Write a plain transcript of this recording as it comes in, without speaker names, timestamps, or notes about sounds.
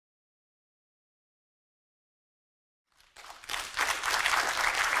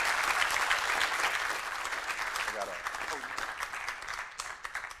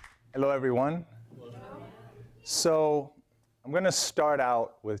Hello, everyone. So I'm going to start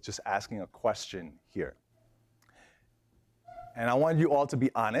out with just asking a question here. And I want you all to be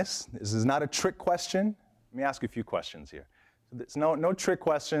honest. This is not a trick question. Let me ask you a few questions here. So there's no trick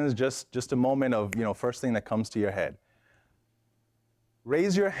questions, just a moment of, first thing that comes to your head.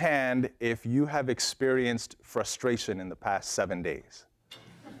 Raise your hand if you have experienced frustration in the past 7 days.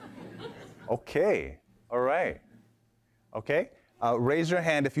 Okay, all right. Okay, raise your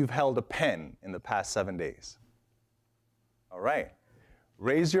hand if you've held a pen in the past 7 days. All right.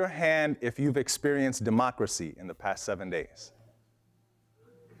 Raise your hand if you've experienced democracy in the past 7 days.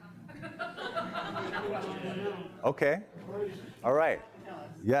 Okay. All right.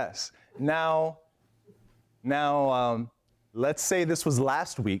 Yes. Now, let's say this was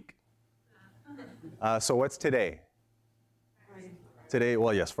last week. So what's today? Friday. Today,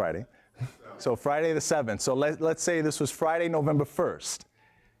 well, yes, Friday. So Friday the 7th. So let's say this was Friday, November 1st.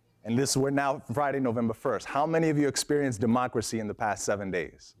 And we're now Friday, November 1st. How many of you experienced democracy in the past 7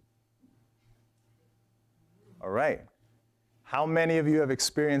 days? All right. How many of you have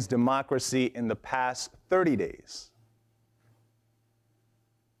experienced democracy in the past 30 days?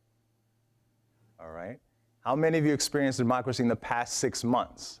 All right. How many of you experienced democracy in the past 6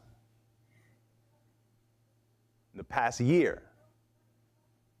 months? In the past year?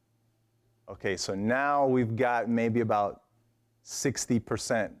 Okay, so now we've got maybe about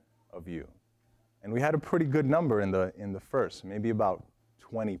 60% of you. And we had a pretty good number in the first, maybe about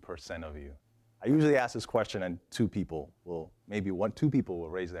 20% of you. I usually ask this question and two people will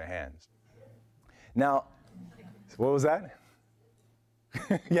raise their hands. Now, what was that?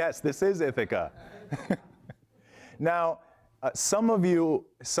 Yes, this is Ithaca. Now, some of you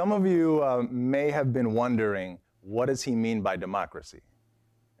may have been wondering, what does he mean by democracy?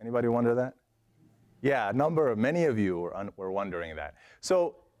 Anybody wonder that? Yeah, many of you were wondering that.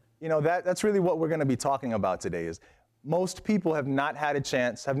 So, that's really what we're going to be talking about today is most people have not had a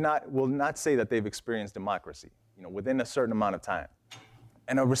chance, will not say that they've experienced democracy, within a certain amount of time.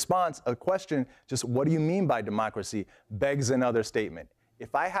 And a question, just what do you mean by democracy, begs another statement. If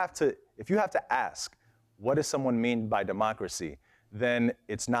you have to ask, what does someone mean by democracy, then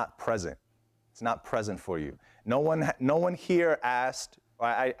it's not present. It's not present for you. No one here asked, or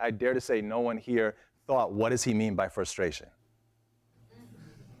I dare to say no one here thought, what does he mean by frustration?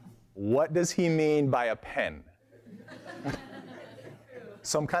 What does he mean by a pen?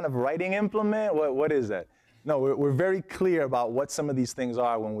 Some kind of writing implement? What is that? No, we're very clear about what some of these things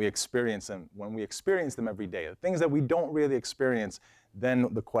are when we experience them. When we experience them every day, the things that we don't really experience,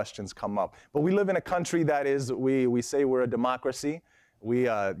 then the questions come up. But we live in a country that is, we say we're a democracy. We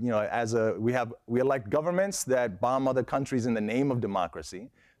elect governments that bomb other countries in the name of democracy.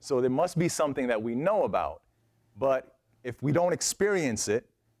 So there must be something that we know about. But if we don't experience it,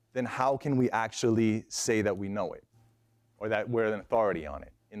 then how can we actually say that we know it or that we're an authority on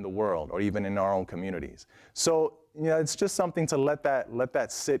it in the world or even in our own communities? So, it's just something to let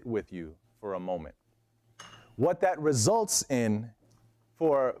that sit with you for a moment. What that results in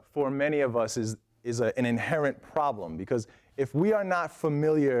for many of us is an inherent problem, because if we are not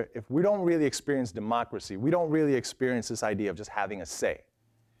familiar, if we don't really experience democracy, we don't really experience this idea of just having a say.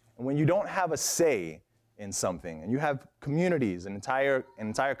 And when you don't have a say in something, and you have communities, an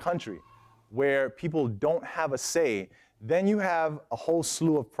entire country, where people don't have a say, then you have a whole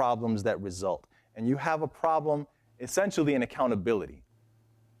slew of problems that result. And you have a problem, essentially, in accountability.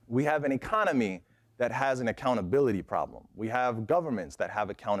 We have an economy that has an accountability problem. We have governments that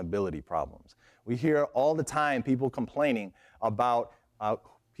have accountability problems. We hear all the time people complaining about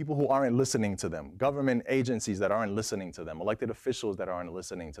people who aren't listening to them, government agencies that aren't listening to them, elected officials that aren't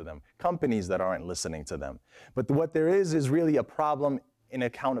listening to them, companies that aren't listening to them. But what there is really a problem in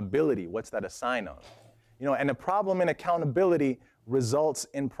accountability. What's that a sign of? And a problem in accountability results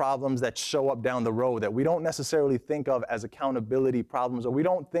in problems that show up down the road that we don't necessarily think of as accountability problems, or we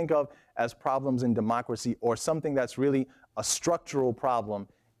don't think of as problems in democracy, or something that's really a structural problem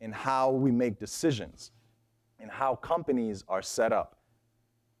in how we make decisions, in how companies are set up.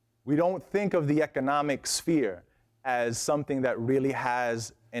 We don't think of the economic sphere as something that really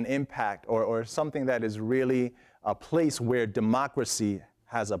has an impact, or something that is really a place where democracy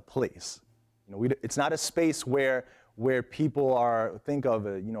has a place. It's not a space where people think of,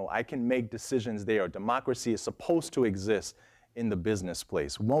 I can make decisions there. Democracy is supposed to exist in the business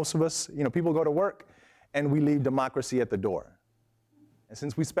place. Most of us, people go to work and we leave democracy at the door. And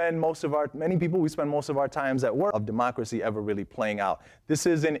since we spend most of our times at work, of democracy ever really playing out. This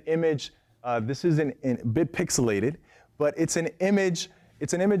is an image, a bit pixelated, but it's an image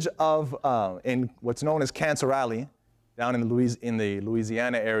of in what's known as Cancer Alley down in the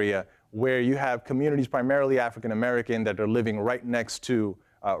Louisiana area, where you have communities primarily African American that are living right next to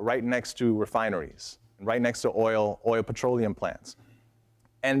refineries, right next to oil petroleum plants.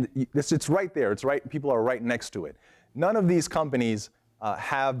 And it's right there. It's right. People are right next to it. None of these companies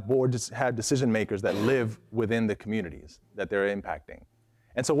have decision makers that live within the communities that they're impacting.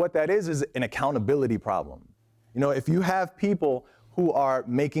 And so what that is an accountability problem. You know, if you have people who are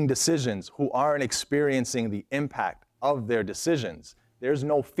making decisions who aren't experiencing the impact of their decisions, there's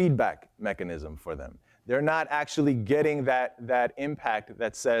no feedback mechanism for them. They're not actually getting that impact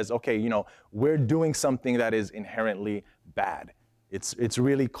that says, okay, you know, we're doing something that is inherently bad. It's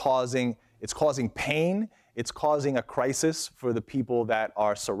really causing pain. It's causing a crisis for the people that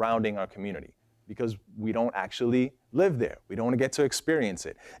are surrounding our community because we don't actually live there. We don't get to experience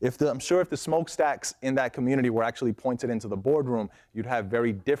it. I'm sure if the smokestacks in that community were actually pointed into the boardroom, you'd have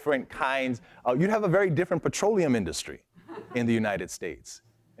very different kinds, you'd have a very different petroleum industry in the United States.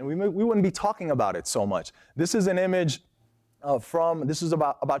 And we wouldn't be talking about it so much. This is an image this is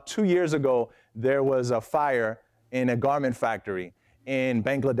about 2 years ago, there was a fire in a garment factory in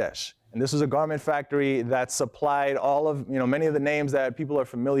Bangladesh. And this was a garment factory that supplied many of the names that people are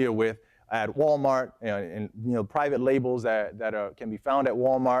familiar with at Walmart, and private labels that can be found at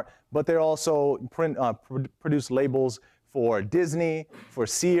Walmart, but they also produce labels for Disney, for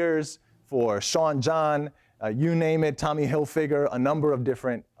Sears, for Sean John, you name it, Tommy Hilfiger, a number of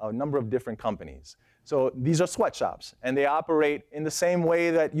different companies. So these are sweatshops, and they operate in the same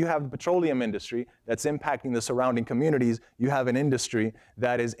way that you have the petroleum industry that's impacting the surrounding communities. You have an industry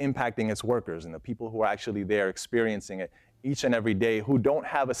that is impacting its workers and the people who are actually there experiencing it each and every day, who don't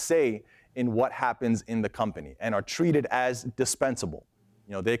have a say in what happens in the company and are treated as dispensable.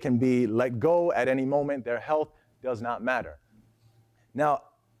 You know, they can be let go at any moment. Their health does not matter. Now,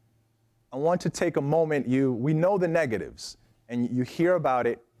 I want to take a moment. We know the negatives, and you hear about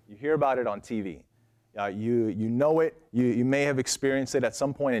it. You hear about it on TV. You know it. You may have experienced it at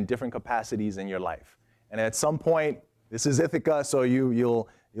some point in different capacities in your life. And at some point, this is Ithaca, so you'll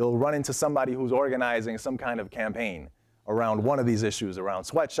run into somebody who's organizing some kind of campaign around one of these issues, around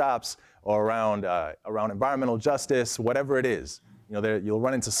sweatshops or around environmental justice, whatever it is. You'll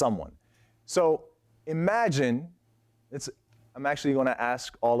run into someone. So imagine, I'm actually going to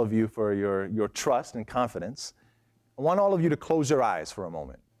ask all of you for your trust and confidence. I want all of you to close your eyes for a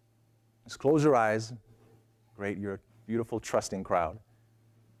moment. Just close your eyes. Great, you're a beautiful, trusting crowd.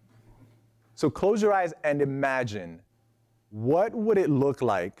 So close your eyes and imagine, what would it look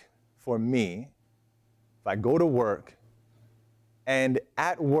like for me if I go to work and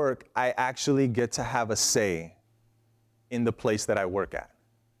at work I actually get to have a say in the place that I work at?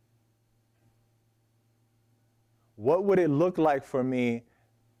 What would it look like for me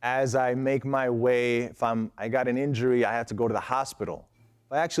as I make my way, if I got an injury, I had to go to the hospital,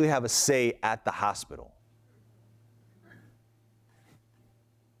 if I actually have a say at the hospital?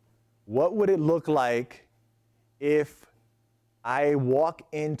 What would it look like if I walk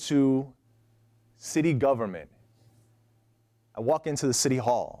into city government, I walk into the city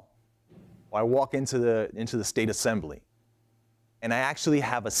hall, or I walk into the state assembly, and I actually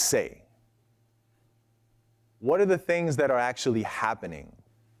have a say? What are the things that are actually happening?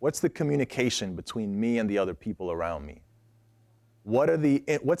 What's the communication between me and the other people around me?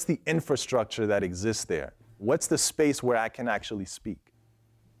 What's the infrastructure that exists there? What's the space where I can actually speak?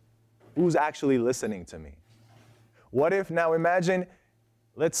 Who's actually listening to me? What if, now imagine,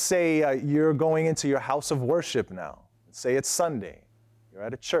 let's say you're going into your house of worship now. Let's say it's Sunday. You're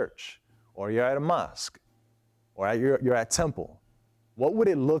at a church, or you're at a mosque, or you're at temple. What would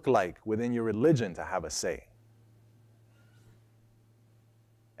it look like within your religion to have a say?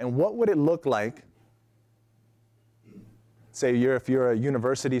 And what would it look like, say if you're a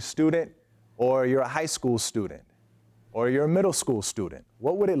university student, or you're a high school student, or you're a middle school student,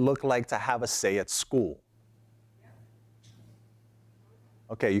 what would it look like to have a say at school?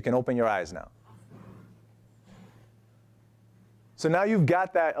 Okay, you can open your eyes now. So now you've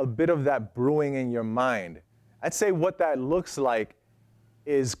got a bit of that brewing in your mind. I'd say what that looks like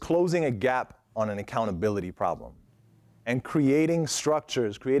is closing a gap on an accountability problem and creating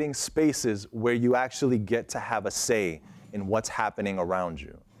structures, creating spaces where you actually get to have a say in what's happening around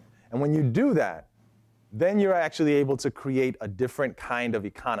you. And when you do that, then you're actually able to create a different kind of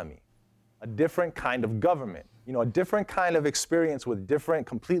economy, a different kind of government, a different kind of experience with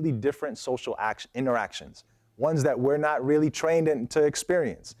completely different social interactions, ones that we're not really trained to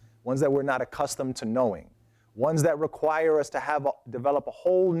experience, ones that we're not accustomed to knowing, ones that require us to develop a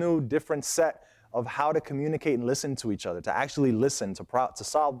whole new different set of how to communicate and listen to each other, to actually listen, to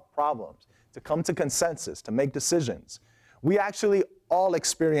solve problems, to come to consensus, to make decisions. We actually all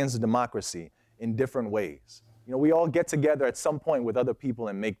experience democracy in different ways. You know, we all get together at some point with other people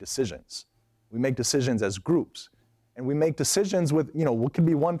and make decisions. We make decisions as groups. And we make decisions with, you know, it could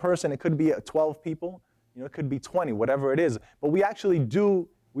be one person, it could be 12 people, you know, it could be 20, whatever it is. But we actually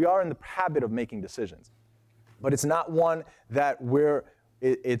we are in the habit of making decisions. But it's not one that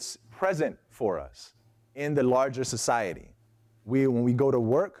it's present for us in the larger society. When we go to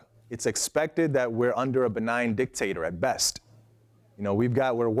work, it's expected that we're under a benign dictator at best. You know,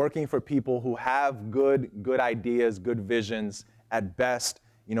 we're working for people who have good ideas, good visions at best,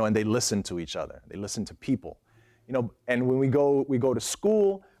 you know, and they listen to each other. They listen to people. You know, and when we go to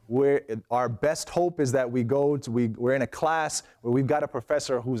school, our best hope is that we're in a class where we've got a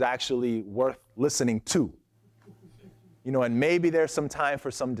professor who's actually worth listening to. You know, and maybe there's some time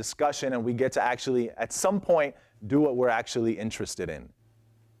for some discussion and we get to actually, at some point, do what we're actually interested in.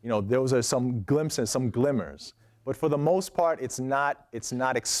 You know, those are some glimpses, some glimmers. But for the most part, it's not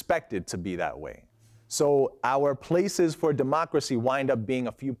expected to be that way. So our places for democracy wind up being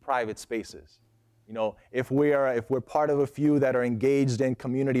a few private spaces. You know, if we're part of a few that are engaged in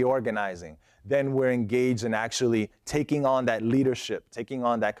community organizing, then we're engaged in actually taking on that leadership, taking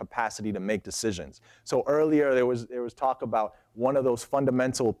on that capacity to make decisions. So earlier there was talk about one of those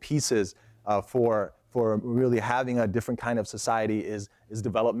fundamental pieces for really having a different kind of society is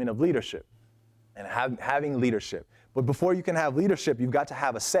development of leadership and having leadership. But before you can have leadership, you've got to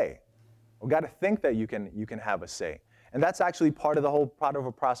have a say. You've got to think that you can have a say. And that's actually part of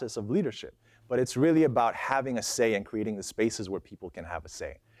a process of leadership. But it's really about having a say and creating the spaces where people can have a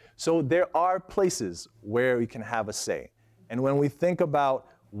say. So there are places where we can have a say. And when we think about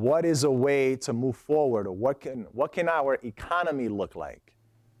what is a way to move forward, or what can our economy look like,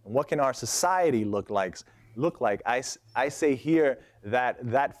 and what can our society look like, I say here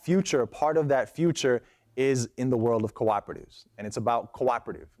that future, part of that future is in the world of cooperatives. And it's about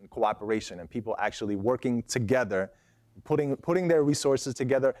cooperative and cooperation and people actually working together, putting their resources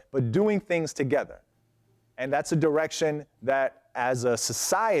together, but doing things together. And that's a direction that, as a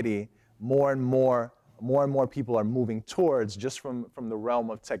society, more and more people are moving towards, just from the realm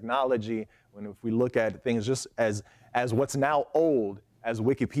of technology. If we look at things just as what's now old as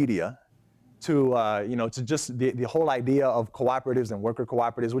Wikipedia, to just the whole idea of cooperatives and worker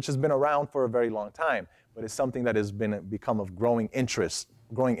cooperatives, which has been around for a very long time, but it's something that has become of growing interest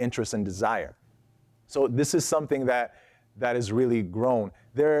and desire. So this is something that has really grown.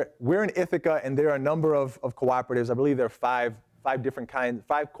 We're in Ithaca, and there are a number of cooperatives. I believe there are five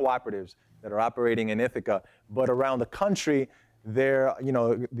cooperatives that are operating in Ithaca. But around the country,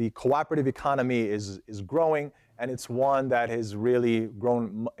 the cooperative economy is growing, and it's one that has really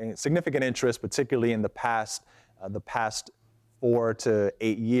grown significant interest, particularly in the past 4 to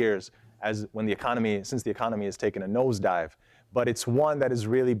 8 years, since the economy has taken a nosedive. But it's one that is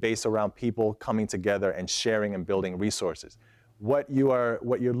really based around people coming together and sharing and building resources. What you're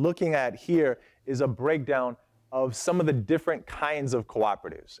looking at here is a breakdown of some of the different kinds of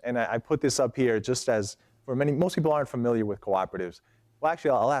cooperatives. And I put this up here just as, most people aren't familiar with cooperatives. Well,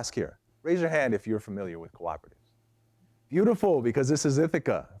 actually, I'll ask here. Raise your hand if you're familiar with cooperatives. Beautiful, because this is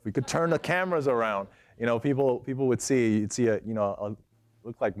Ithaca. If we could turn the cameras around, people would see, you'd see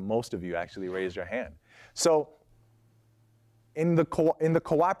look like most of you actually raised your hand. So in the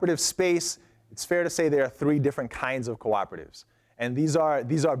cooperative space, it's fair to say there are 3 different kinds of cooperatives. And these are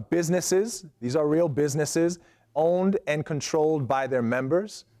businesses, these are real businesses, owned and controlled by their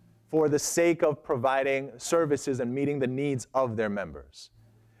members for the sake of providing services and meeting the needs of their members.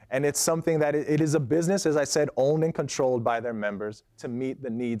 And it's something that it is a business, as I said, owned and controlled by their members to meet the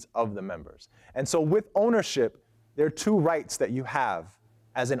needs of the members. And so with ownership, there are 2 rights that you have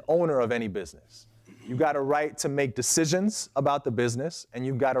as an owner of any business. You've got a right to make decisions about the business, and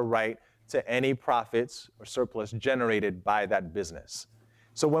you've got a right to any profits or surplus generated by that business.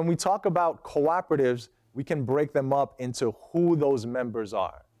 So when we talk about cooperatives, we can break them up into who those members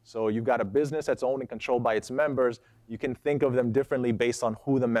are. So you've got a business that's owned and controlled by its members. You can think of them differently based on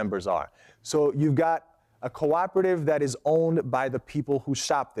who the members are. So you've got a cooperative that is owned by the people who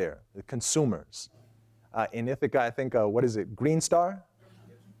shop there, the consumers. In Ithaca, I think, what is it, Green Star?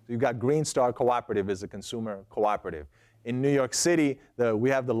 So you've got Green Star Cooperative as a consumer cooperative. In New York City, we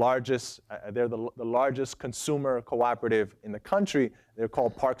have the largest, they're the largest consumer cooperative in the country. They're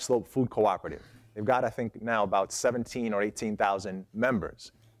called Park Slope Food Cooperative. They've got, I think, now about 17 or 18,000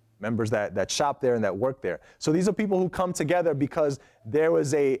 members that shop there and that work there. So these are people who come together because there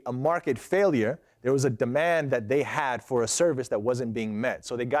was a market failure. There was a demand that they had for a service that wasn't being met.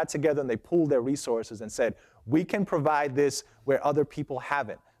 So they got together and they pooled their resources and said, we can provide this where other people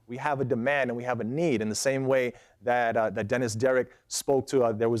haven't. We have a demand and we have a need in the same way that, that Dennis Derrick spoke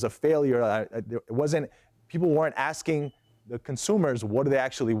to. There was a failure. People weren't asking the consumers, what do they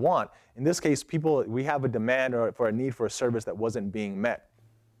actually want? In this case, we have a demand or for a need for a service that wasn't being met.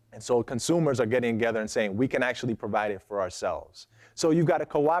 And so consumers are getting together and saying, we can actually provide it for ourselves. So you've got a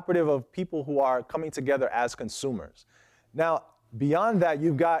cooperative of people who are coming together as consumers. Now, beyond that,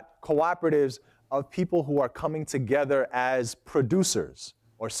 you've got cooperatives of people who are coming together as producers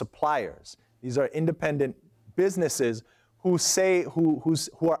or suppliers. These are independent businesses who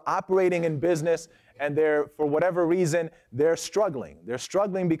are operating in business, and for whatever reason, they're struggling. They're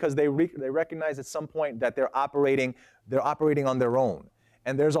struggling because they recognize at some point that they're operating on their own.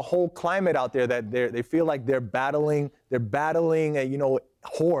 And there's a whole climate out there that they feel like they're battling,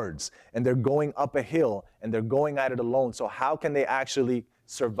 hordes, and they're going up a hill, and they're going at it alone. So how can they actually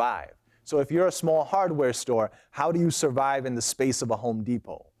survive? So if you're a small hardware store, how do you survive in the space of a Home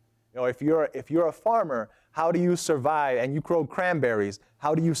Depot? If you're a farmer, how do you survive, and you grow cranberries,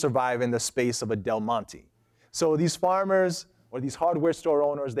 how do you survive in the space of a Del Monte? So these farmers or these hardware store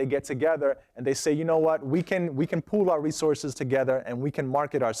owners, they get together and they say, you know what, we can pool our resources together and we can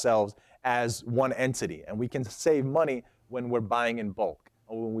market ourselves as one entity, and we can save money when we're buying in bulk,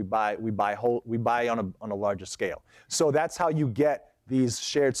 or when we buy on a larger scale. So that's how you get these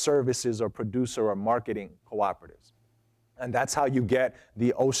shared services or producer or marketing cooperatives. And that's how you get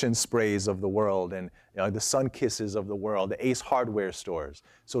the Ocean Sprays of the world and the Sun Kisses of the world, the Ace Hardware stores.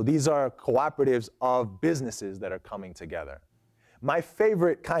 So these are cooperatives of businesses that are coming together. My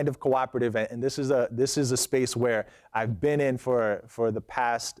favorite kind of cooperative, and this is a space where I've been in for the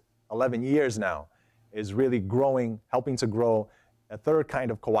past 11 years now, is really helping to grow a third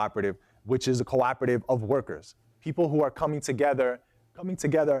kind of cooperative, which is a cooperative of workers. People who are coming together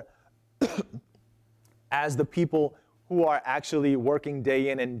as the people who are actually working day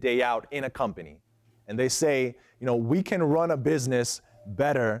in and day out in a company. And they say, we can run a business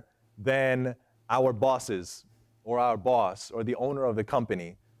better than our bosses or our boss or the owner of the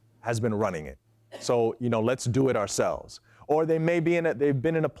company has been running it. So, let's do it ourselves. Or they've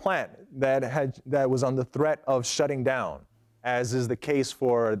been in a plant that was on the threat of shutting down, as is the case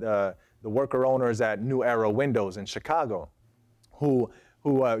for the worker owners at New Era Windows in Chicago, who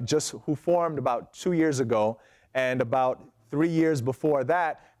formed about 2 years ago, and about 3 years before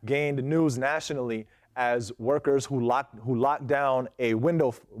that gained news nationally as workers who locked down a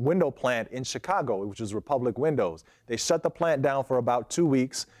window plant in Chicago, which is Republic Windows. They shut the plant down for about 2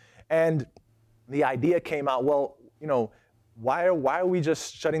 weeks, and the idea came out, well, why are we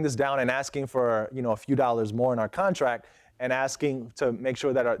just shutting this down and asking for a few dollars more in our contract and asking to make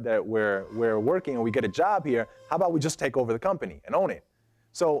sure that we're working and we get a job here? How about we just take over the company and own it?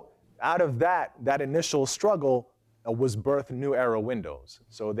 So out of that initial struggle was birthed New Era Windows.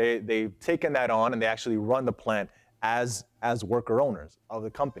 So they've taken that on, and they actually run the plant as worker owners of the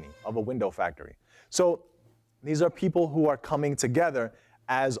company, of a window factory. So these are people who are coming together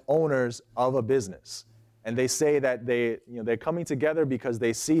as owners of a business. And they say that they're coming together because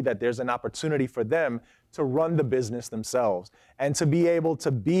they see that there's an opportunity for them to run the business themselves and to be able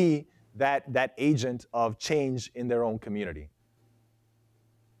to be that agent of change in their own community.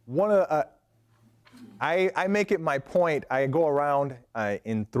 I make it my point, I go around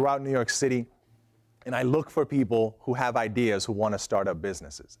throughout New York City, and I look for people who have ideas, who want to start up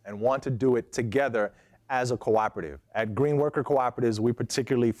businesses and want to do it together as a cooperative. At Green Worker Cooperatives, we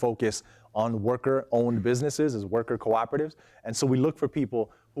particularly focus on worker-owned businesses as worker cooperatives. And so we look for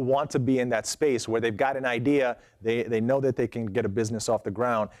people who want to be in that space where they've got an idea, they know that they can get a business off the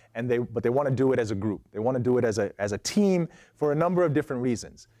ground, but they want to do it as a group. They want to do it as a team for a number of different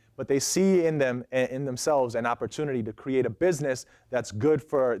reasons. But they see in themselves an opportunity to create a business that's good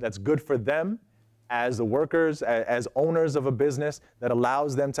for them as the workers, as owners of a business, that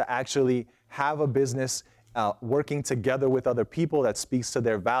allows them to actually have a business working together with other people that speaks to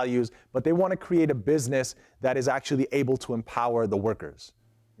their values. But they want to create a business that is actually able to empower the workers,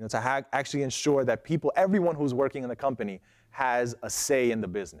 to actually ensure that everyone who's working in the company has a say in the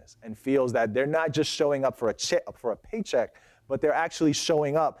business and feels that they're not just showing up for a paycheck, but they're actually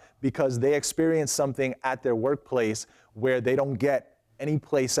showing up because they experience something at their workplace where they don't get any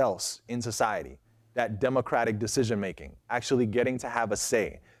place else in society. That democratic decision-making, actually getting to have a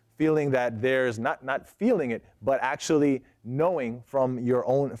say, feeling that there's not feeling it, but actually knowing from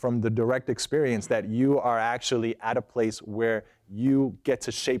the direct experience that you are actually at a place where you get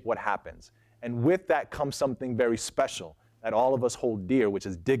to shape what happens. And with that comes something very special that all of us hold dear, which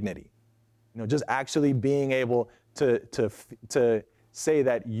is dignity. Just actually being able to say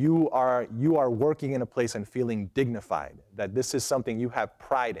that you are working in a place and feeling dignified, that this is something you have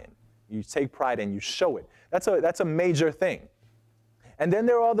pride in. You take pride and you show it. That's a major thing. And then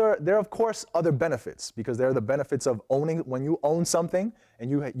there are of course other benefits, because there are the benefits of owning. When you own something and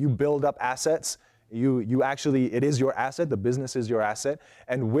you build up assets, you actually, it is your asset, the business is your asset.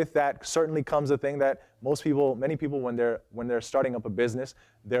 And with that certainly comes a thing that many people when they're starting up a business,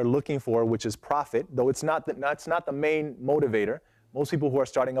 they're looking for, which is profit, though it's not the main motivator. Most people who are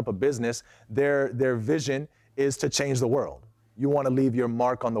starting up a business, their vision is to change the world. You want to leave your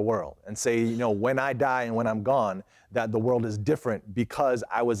mark on the world and say, you know, when I die and when I'm gone, that the world is different because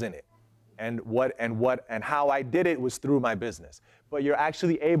I was in it. And how I did it was through my business. But you're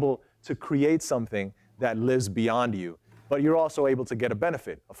actually able to create something that lives beyond you. But you're also able to get a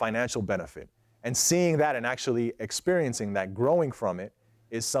benefit, a financial benefit. And seeing that and actually experiencing that, growing from it,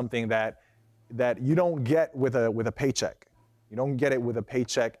 is something that you don't get with a paycheck. You don't get it with a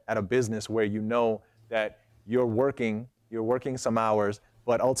paycheck at a business where you know that you're working some hours,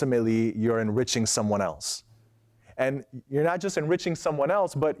 but ultimately you're enriching someone else. And you're not just enriching someone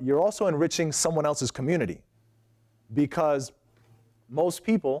else, but you're also enriching someone else's community. Because most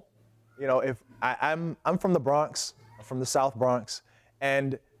people, you know, if I'm from the Bronx, I'm from the South Bronx,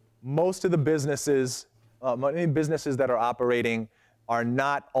 and most of the businesses, many businesses that are operating are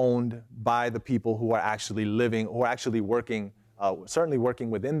not owned by the people who are actually living, who are actually working, certainly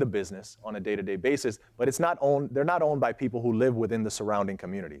working within the business on a day-to-day basis, but they're not owned by people who live within the surrounding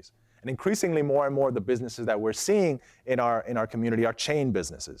communities. And increasingly more and more the businesses that we're seeing in our community are chain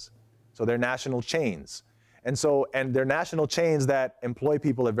businesses. So they're national chains. And they're national chains that employ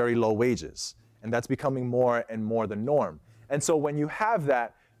people at very low wages. And that's becoming more and more the norm. And so when you have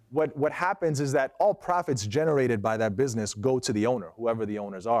that, what happens is that all profits generated by that business go to the owner, whoever the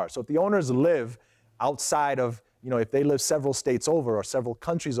owners are. So if the owners live outside of, you know, if they live several states over or several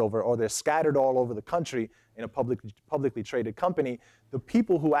countries over, or they're scattered all over the country in a publicly traded company, the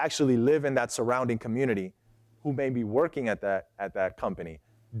people who actually live in that surrounding community, who may be working at that company,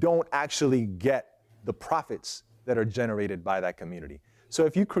 don't actually get the profits that are generated by that community. So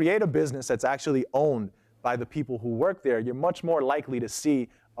if you create a business that's actually owned by the people who work there, you're much more likely to see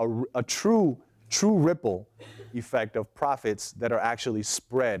a true ripple effect of profits that are actually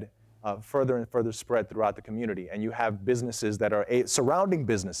spread, further and further spread throughout the community. And you have businesses that are surrounding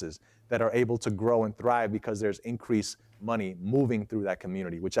businesses that are able to grow and thrive because there's increased money moving through that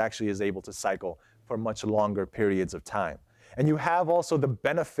community, which actually is able to cycle for much longer periods of time. And you have also the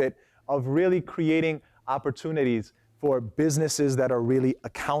benefit of really creating opportunities for businesses that are really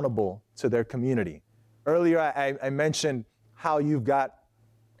accountable to their community. Earlier, I mentioned how you've got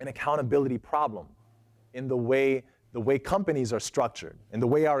an accountability problem in the way companies are structured, in the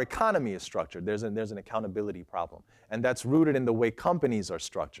way our economy is structured. There's an accountability problem, and that's rooted in the way companies are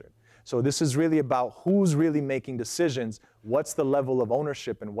structured. So this is really about who's really making decisions, what's the level of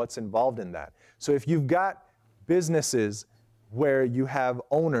ownership, and what's involved in that. So if you've got businesses where you have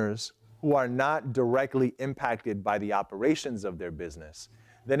owners who are not directly impacted by the operations of their business,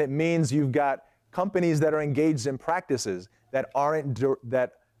 then it means you've got companies that are engaged in practices that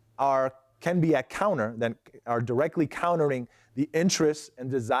can be at counter, that are directly countering the interests and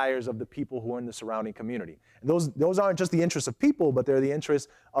desires of the people who are in the surrounding community. And those aren't just the interests of people, but they're the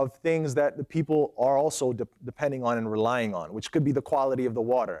interests of things that the people are also depending on and relying on, which could be the quality of the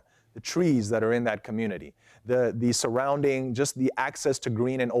water, the trees that are in that community, the surrounding, just the access to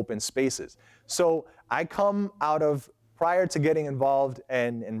green and open spaces. So I come out of, prior to getting involved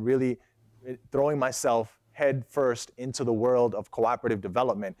and really throwing myself head first into the world of cooperative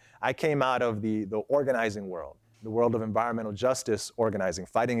development, I came out of the organizing world, the world of environmental justice organizing,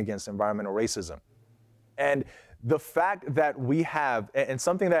 fighting against environmental racism. And the fact that we have, and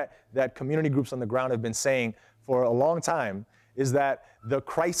something that community groups on the ground have been saying for a long time, is that the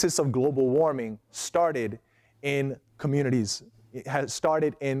crisis of global warming started in communities. It has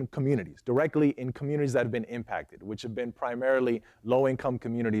started in communities, directly in communities that have been impacted, which have been primarily low-income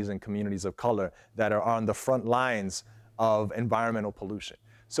communities and communities of color that are on the front lines of environmental pollution.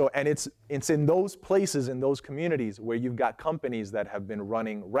 So, and it's in those places, in those communities, where you've got companies that have been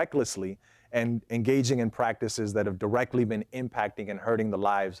running recklessly and engaging in practices that have directly been impacting and hurting the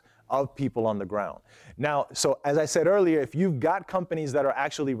lives of people on the ground. Now, so as I said earlier, if you've got companies that are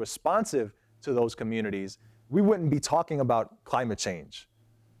actually responsive to those communities, we wouldn't be talking about climate change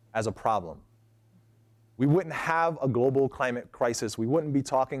as a problem. We wouldn't have a global climate crisis. We wouldn't be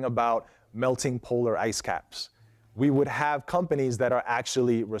talking about melting polar ice caps. We would have companies that are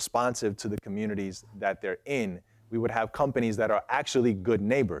actually responsive to the communities that they're in. We would have companies that are actually good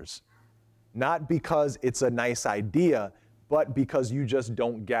neighbors. Not because it's a nice idea, but because you just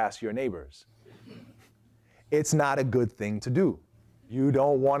don't gas your neighbors. It's not a good thing to do. You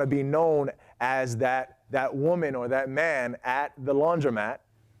don't want to be known as that woman or that man at the laundromat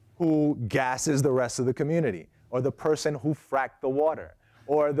who gasses the rest of the community, or the person who fracked the water,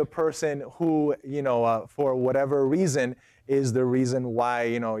 or the person who, for whatever reason, is the reason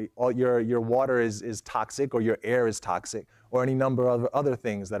why, all your water is toxic, or your air is toxic, or any number of other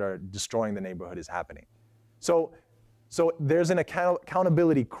things that are destroying the neighborhood is happening. So there's an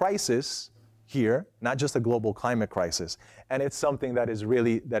accountability crisis here, not just a global climate crisis, and it's something that is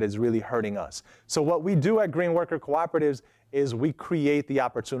really hurting us. So what we do at Green Worker Cooperatives is we create the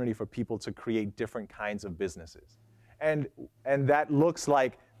opportunity for people to create different kinds of businesses. And that looks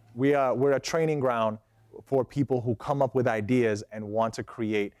like we're a training ground for people who come up with ideas and want to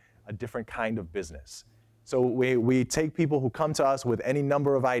create a different kind of business. So we take people who come to us with any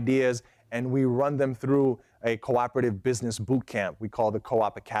number of ideas, and we run them through a cooperative business boot camp we call the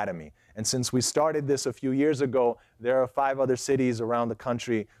Co-op Academy. And since we started this a few years ago, there are 5 other cities around the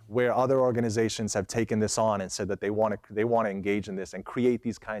country where other organizations have taken this on and said that they want to engage in this and create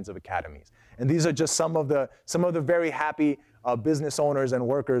these kinds of academies. And these are just some of the very happy business owners and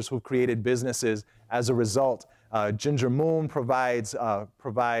workers who created businesses as a result. Ginger Moon provides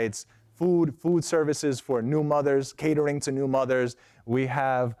food services for new mothers, catering to new mothers. We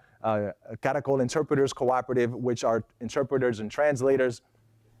have Caracol Interpreters Cooperative, which are interpreters and translators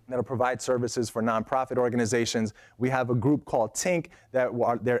that'll provide services for nonprofit organizations. We have a group called Tink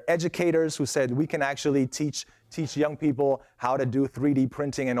they're educators who said we can actually teach young people how to do 3D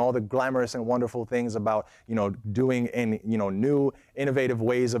printing and all the glamorous and wonderful things about doing in new innovative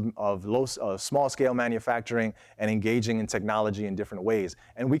ways of small-scale manufacturing and engaging in technology in different ways.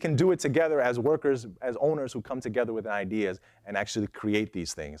 And we can do it together as workers, as owners who come together with ideas and actually create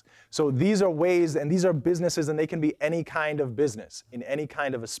these things. So these are ways, and these are businesses, and they can be any kind of business in any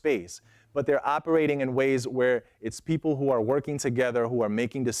kind of a space. But they're operating in ways where it's people who are working together, who are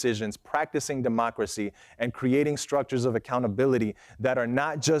making decisions, practicing democracy, and creating structures of accountability that are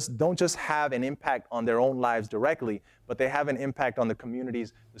don't just have an impact on their own lives directly, but they have an impact on the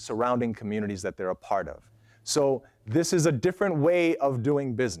communities, the surrounding communities that they're a part of. So this is a different way of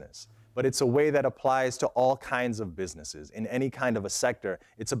doing business, but it's a way that applies to all kinds of businesses in any kind of a sector.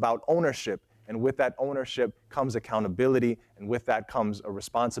 It's about ownership. And with that ownership comes accountability, and with that comes a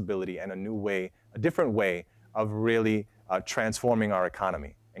responsibility and a different way of really transforming our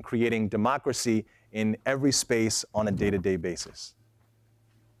economy and creating democracy in every space on a day-to-day basis.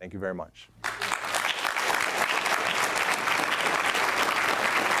 Thank you very much.